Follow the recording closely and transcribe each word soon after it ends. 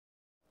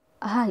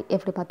Hi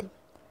everybody,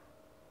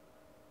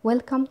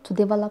 welcome to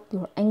Develop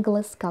Your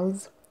English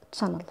Skills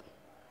channel.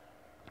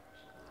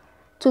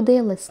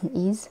 Today's lesson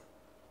is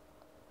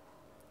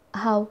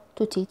how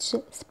to teach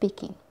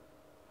speaking.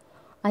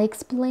 I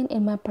explained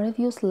in my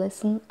previous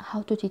lesson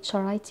how to teach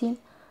writing,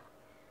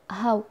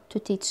 how to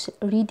teach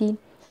reading,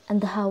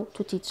 and how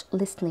to teach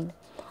listening.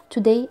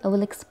 Today I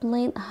will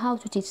explain how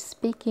to teach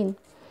speaking.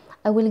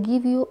 I will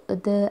give you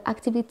the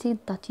activity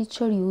that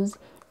teacher use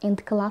in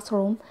the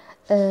classroom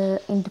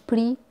in the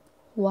pre,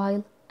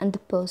 while, and the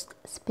post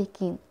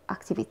speaking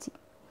activity.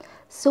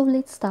 So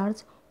let's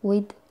start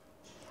with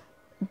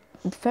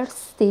the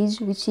first stage,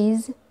 which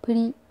is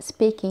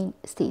pre-speaking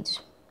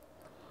stage.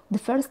 The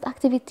first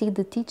activity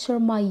the teacher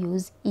might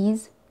use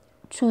is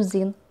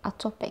choosing a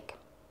topic,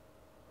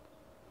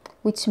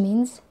 which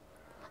means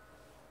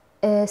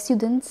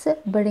students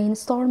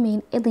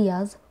brainstorming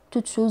ideas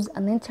to choose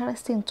an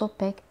interesting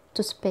topic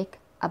to speak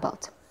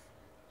about.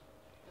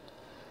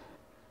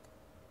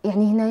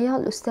 يعني هنايا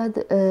الأستاذ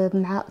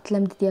مع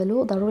التلاميذ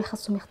ديالو ضروري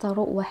خاصهم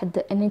يختاروا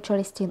واحد an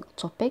interesting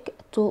topic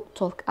to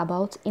talk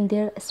about in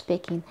their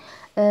speaking.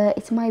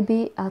 It might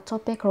be a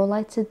topic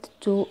related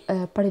to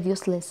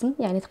previous lesson،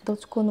 يعني تقدر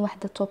تكون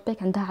واحد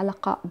topic عندها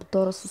علاقة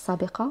بالدروس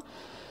السابقة،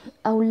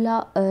 أو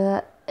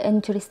لا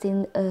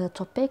interesting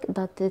topic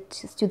that the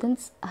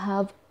students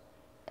have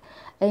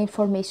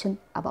information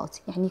about.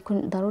 يعني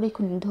يكون ضروري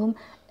يكون عندهم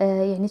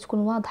يعني تكون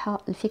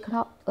واضحة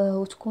الفكرة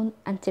وتكون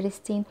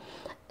interesting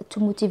to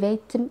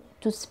motivate them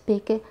to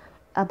speak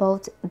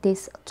about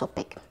this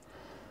topic.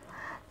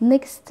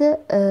 Next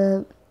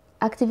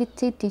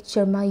activity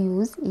teacher might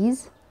use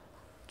is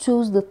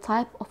choose the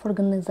type of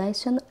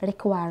organization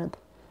required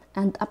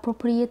and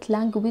appropriate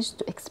language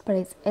to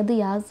express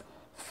ideas,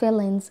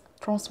 feelings,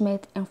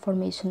 transmit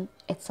information,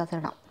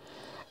 etc.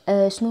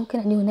 شنو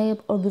كنعني هنايا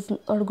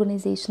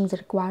organizations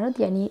required؟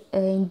 يعني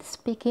in the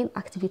speaking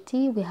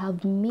activity we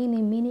have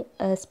many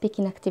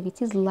speaking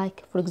activities,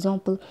 like for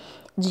example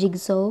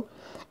jigsaw,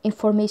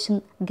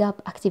 information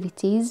gap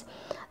activities,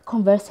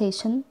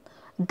 conversation,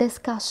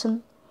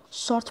 discussion,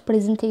 short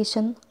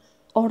presentation,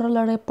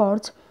 oral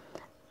report,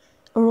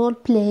 role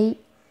play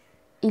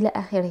الى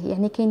اخره.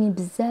 يعني كاينين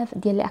بزاف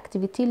ديال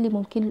الاكتيفيتي اللي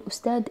ممكن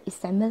الاستاذ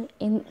يستعمل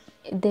in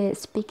the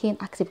speaking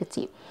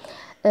activity.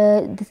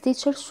 The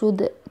teacher should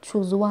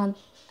choose one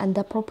and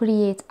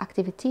appropriate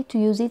activity to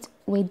use it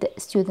with the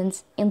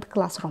students in the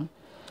classroom.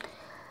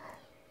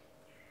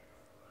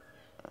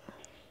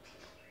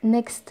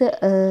 Next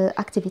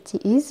activity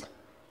is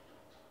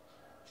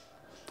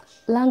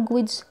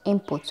language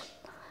input.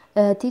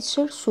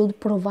 Teacher should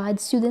provide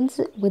students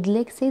with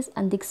lexes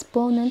and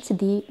exponents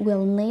they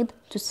will need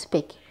to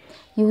speak,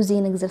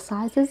 using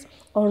exercises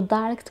or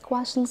direct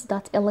questions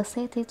that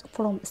elicited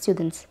from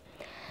students.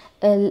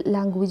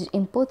 language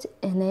input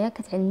هنايا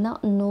كتعنينا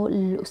انه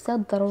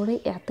الاستاذ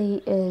ضروري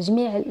يعطي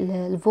جميع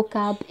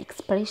الفوكاب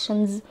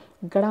expressions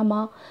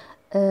grammar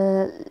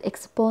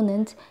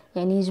exponent،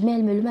 يعني جميع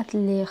المعلومات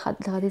اللي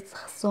غادي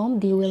تخصهم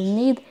they will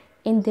need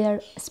in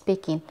their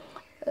speaking،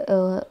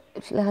 اللي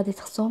غادي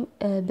تخصهم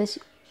باش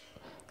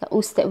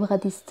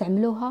غادي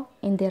يستعملوها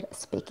in their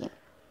speaking.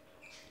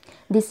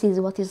 This is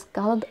what is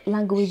called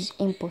language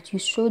input. You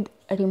should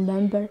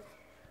remember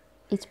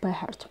it by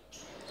heart.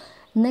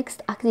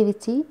 Next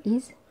activity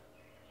is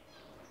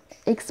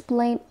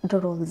explain the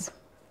rules.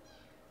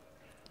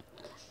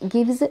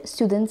 Gives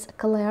students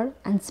clear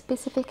and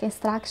specific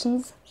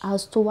instructions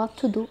as to what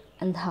to do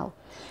and how.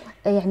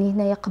 يعني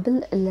هنا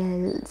قبل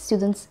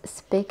students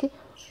speak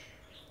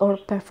or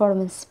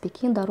performance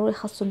speaking ضروري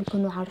خاصهم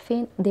يكونوا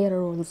عارفين their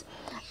rules.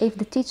 If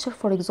the teacher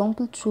for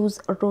example choose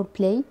a role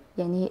play،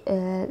 يعني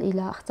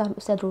إلى اختار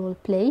الأستاذ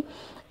role play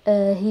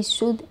he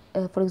should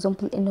for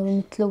example انه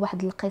يمثلوا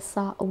واحد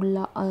القصه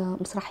ولا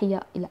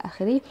مسرحيه الى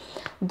اخره.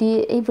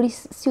 Every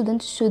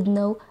student should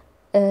know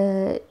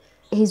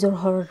his or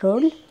her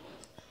role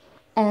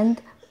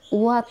and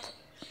what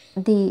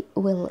they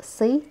will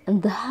say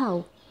and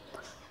how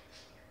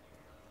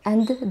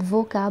and the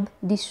vocab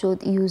they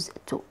should use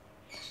too.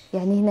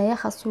 يعني هنايا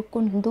خاصو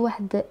يكون عنده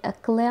واحد a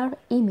clear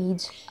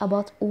image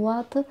about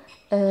what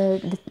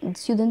the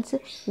students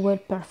will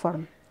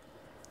perform.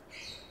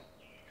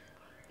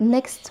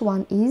 Next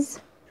one is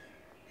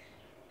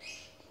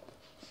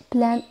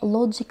plan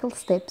logical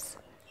steps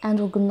and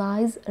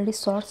organize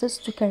resources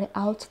to carry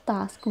out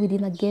tasks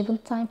within a given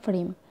time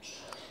frame,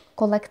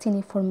 collecting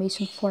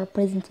information for a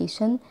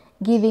presentation,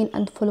 giving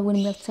and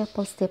following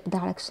multiple step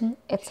direction,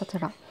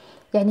 etc.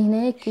 يعني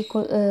هنا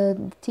كيكون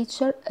the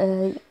teacher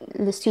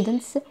the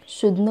students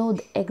should know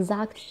the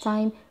exact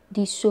time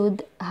they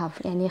should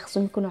have، يعني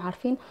خصهم يكونوا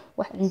عارفين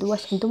عندهم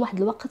واحد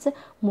الوقت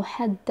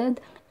محدد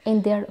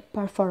in their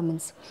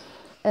performance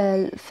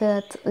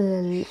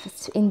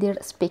in their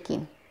speaking.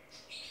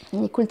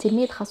 يعني كل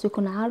تلميذ خاصو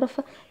يكون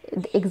عارف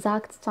the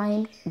exact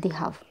time they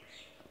have،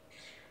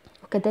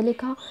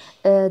 وكذلك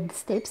the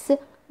steps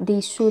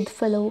they should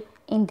follow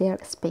in their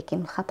speaking،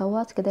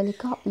 الخطوات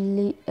كذلك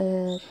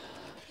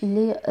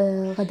اللي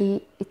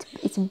غادي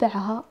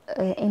يتبعها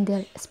in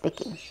their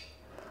speaking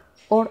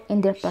or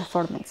in their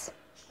performance.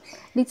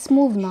 Let's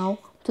move now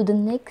to the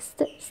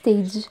next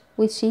stage,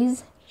 which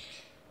is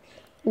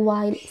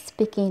while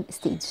speaking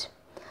stage.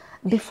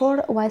 Before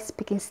while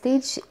speaking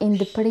stage, in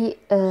the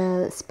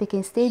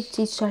pre-speaking stage,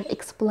 teacher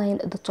explain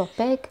the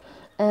topic,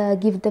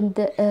 give them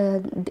the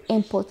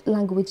input,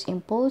 language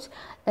input,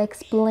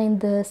 explain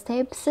the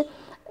steps,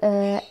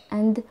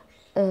 and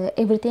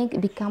everything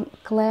become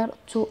clear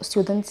to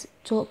students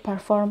to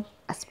perform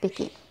a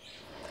speaking.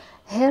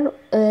 Here,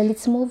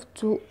 let's move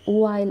to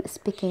while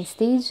speaking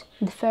stage.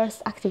 The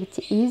first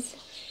activity is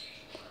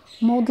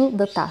model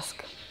the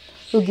task.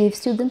 You give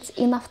students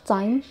enough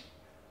time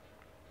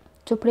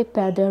to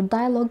prepare their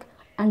dialogue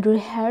and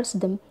rehearse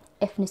them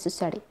if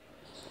necessary.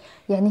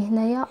 يعني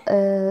هنايا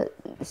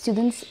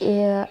students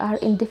are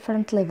in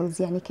different levels،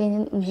 يعني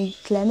كاين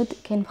التلاميذ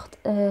كاين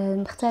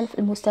مختلف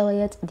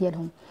المستويات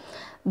ديالهم.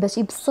 باش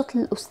يبسط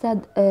الأستاذ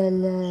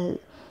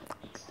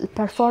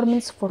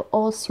performance for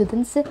all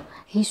students,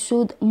 he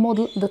should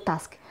model the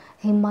task.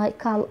 He might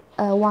call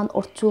one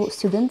or two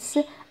students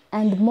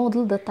and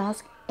model the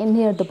task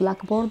near the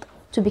blackboard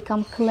to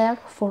become clear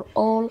for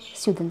all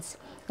students.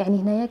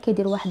 يعني هنايا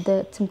كيدير واحد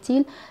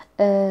التمثيل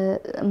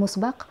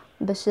مسبق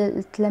باش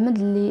التلاميذ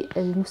اللي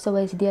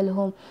المستويات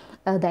ديالهم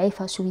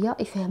ضعيفه شويه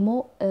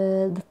يفهموا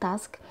the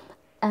task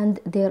and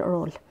their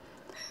role.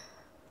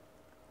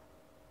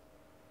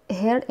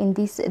 Here in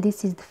this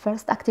is the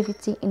first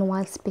activity in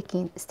while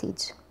speaking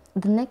stage.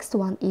 The next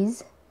one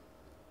is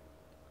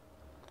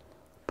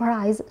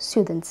prize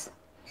students.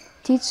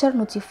 Teacher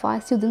notify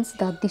students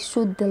that they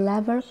should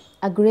deliver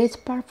a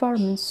great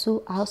performance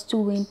so as to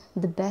win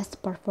the best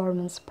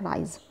performance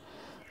prize.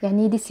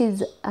 يعني this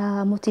is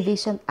a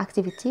motivation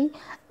activity.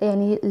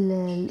 يعني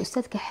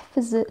الأستاذ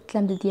كيحفز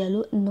التلاميذ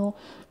ديالو إنه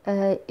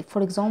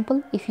for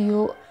example if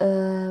you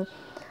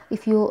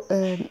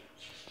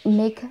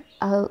make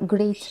a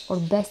great or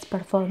best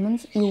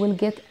performance, you will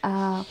get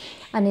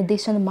an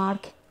additional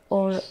mark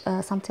or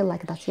something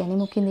like that. يعني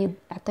ممكن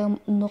يعطيهم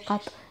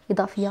نقاط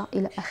إضافية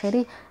إلى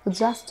آخره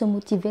just to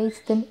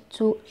motivate them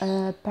to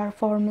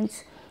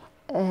performance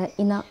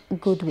in a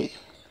good way.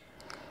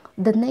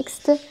 The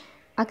next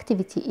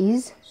activity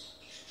is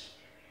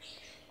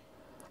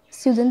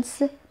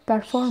students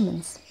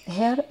performance.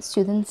 Here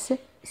students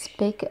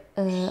speak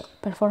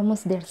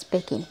performance their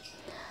speaking.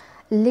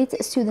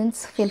 Let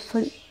students feel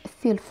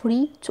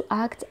free to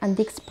act and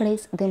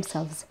express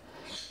themselves.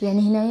 يعني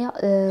هنايا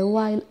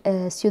while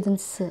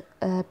students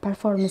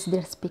performance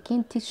their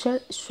speaking, teacher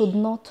should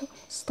not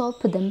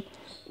stop them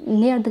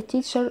neither the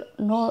teacher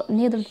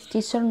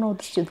nor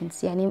the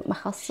students. يعني ما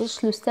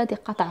خاصش الأستاذ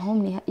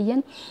يقاطعهم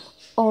نهائيا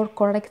or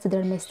correct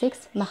their mistakes،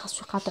 ما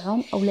خاصش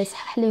يقاطعهم أو لا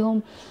يصحح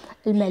لهم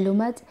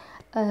المعلومات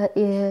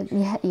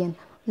نهائيا.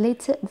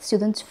 Let the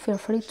students feel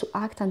free to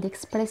act and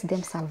express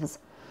themselves.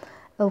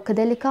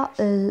 وكذلك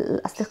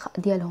الأصدقاء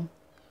ديالهم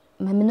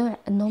ممنوع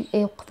أنهم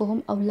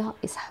يوقفوهم أو لا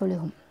يصحوا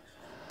لهم.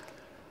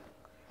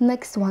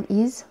 Next one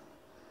is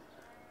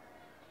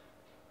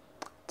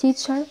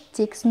teacher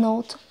takes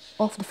note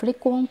of the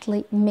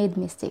frequently made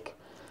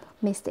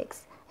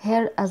mistakes.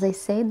 Here, as I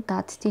said,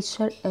 that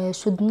teacher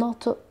should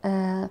not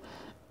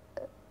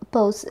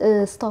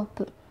stop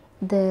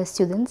the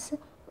students,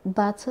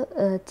 but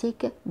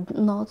take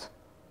note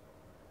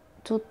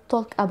to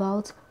talk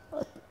about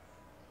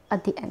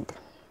at the end.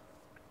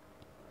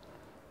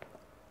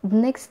 The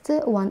next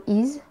one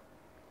is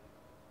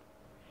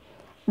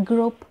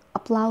group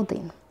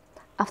applauding.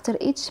 After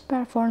each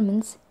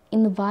performance,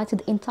 invite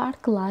the entire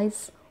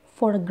class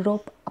for a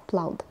group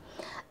applaud.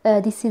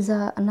 This is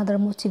another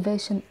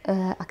motivation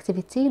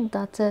activity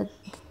that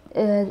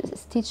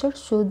teacher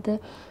should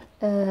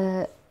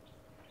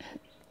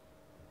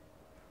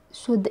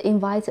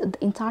invite the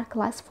entire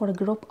class for a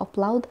group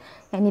applaud.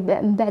 يعني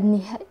من بعد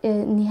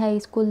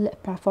نهاية كل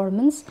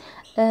performance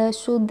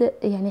should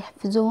يعني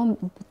يحفزوهم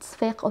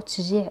بالتصفيق أو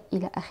التشجيع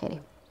إلى آخره.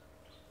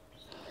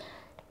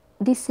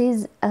 This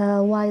is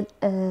while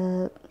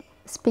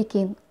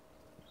speaking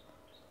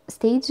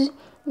stage.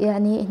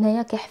 يعني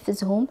هنايا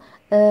كيحفزهم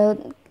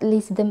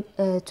let them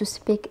to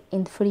speak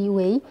in free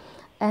way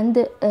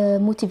and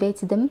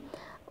motivate them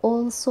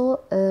also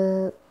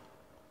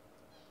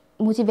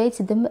motivate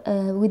them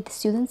with the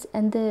students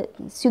and the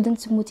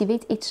students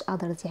motivate each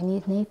others.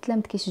 يعني هنا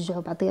التلاميذ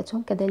كيشجعوا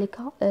بعضياتهم كذلك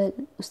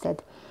الأستاذ.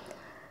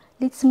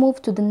 Let's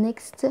move to the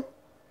next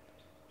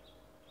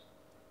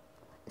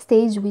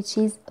stage, which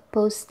is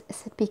post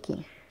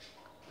speaking.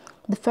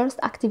 The first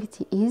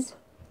activity is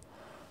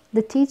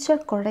the teacher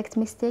correct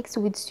mistakes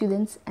with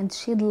students and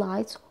shed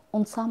light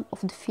on some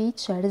of the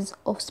features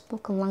of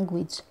spoken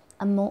language,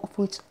 among of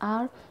which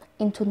are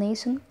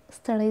intonation,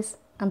 stress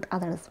and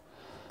others.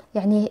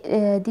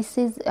 يعني this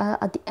is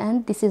at the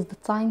end, this is the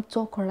time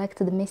to correct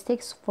the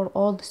mistakes for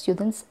all the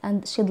students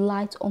and shed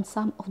light on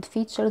some of the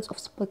features of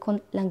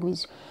spoken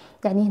language.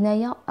 يعني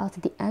هنايا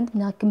at the end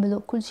ملي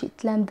نكملوا كل شيء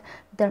تلامذ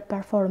their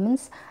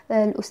performance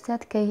الأستاذ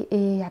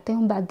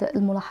يعطيهم بعض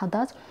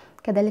الملاحظات،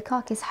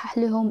 كذلك كيصحح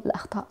لهم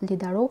الأخطاء اللي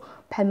داروا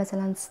بحال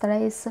مثلا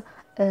ستريس،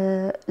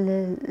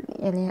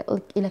 يعني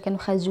إلا كانوا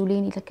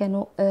خجولين، إلا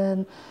كانوا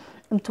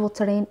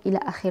متوترين إلى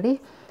آخره.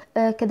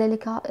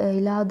 كذلك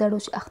الا داروا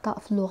شي اخطاء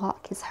في اللغه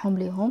كيصحهم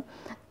ليهم،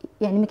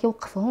 يعني ما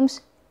كيوقفهمش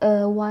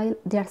while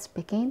they are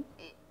speaking.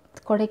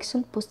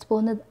 Correction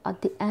postponed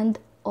at the end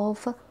of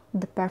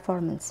the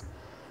performance.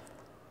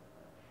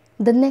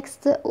 The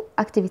next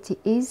activity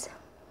is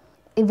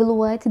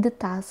evaluate the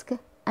task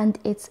and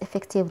its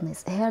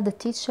effectiveness. Here the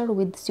teacher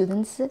with the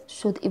students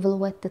should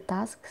evaluate the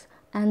tasks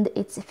and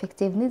its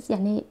effectiveness،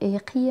 يعني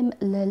يقيم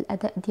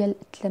الاداء ديال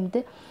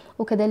التلاميذ،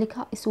 وكذلك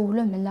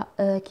يسولهم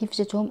على كيف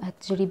جاتهم هذه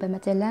التجربه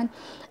مثلا،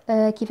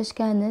 كيفاش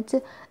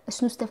كانت،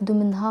 شنو استفدوا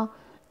منها،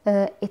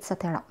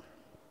 etc.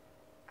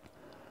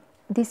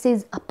 This is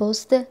a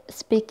post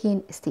speaking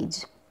stage.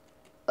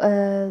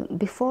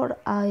 Before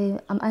I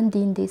am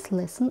ending this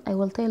lesson, I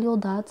will tell you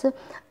that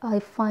I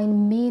find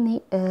many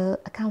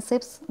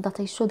concepts that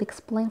I should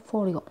explain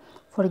for you.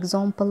 For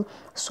example,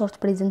 short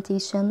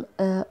presentation,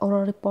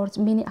 oral report,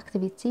 mini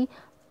activity,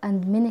 and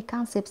many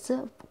concepts,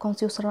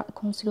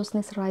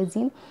 consciousness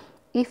raising.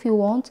 If you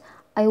want,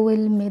 I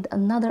will make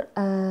another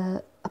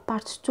a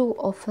part 2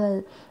 of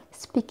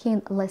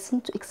speaking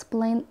lesson to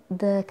explain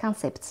the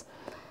concepts.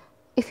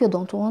 If you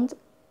don't want,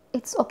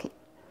 it's okay.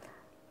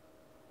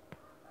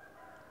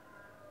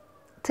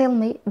 Tell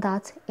me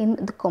that in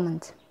the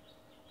comment.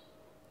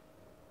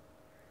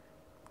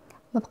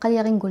 ما بقى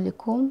لي غير نقول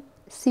لكم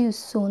see you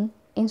soon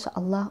ان شاء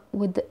الله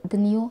with the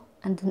new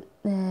and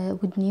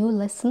with new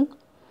lesson.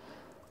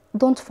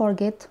 Don't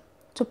forget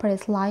to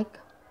press like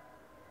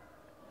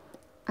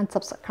and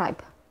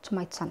subscribe to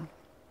my channel.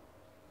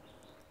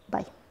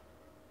 Bye.